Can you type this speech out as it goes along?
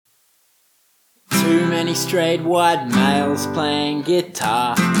too many straight white males playing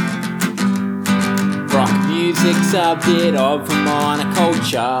guitar. Rock music's a bit of a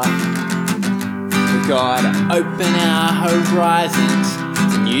monoculture. We gotta open our horizons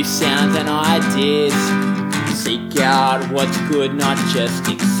to new sounds and ideas. Seek out what's good, not just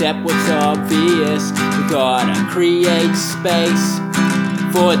accept what's obvious. We gotta create space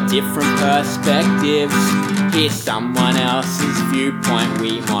for different perspectives. Hear someone else's viewpoint,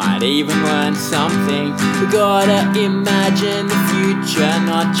 we might even learn something. We gotta imagine the future,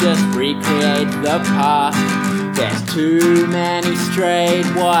 not just recreate the past. There's too many straight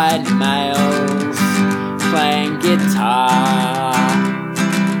white males playing guitar.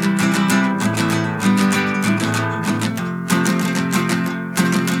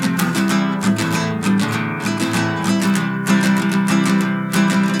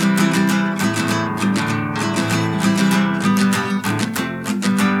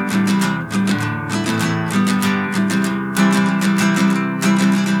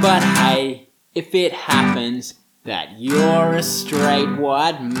 But hey, if it happens that you're a straight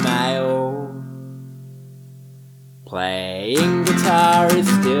white male, playing guitar is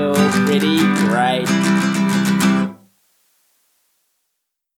still pretty great.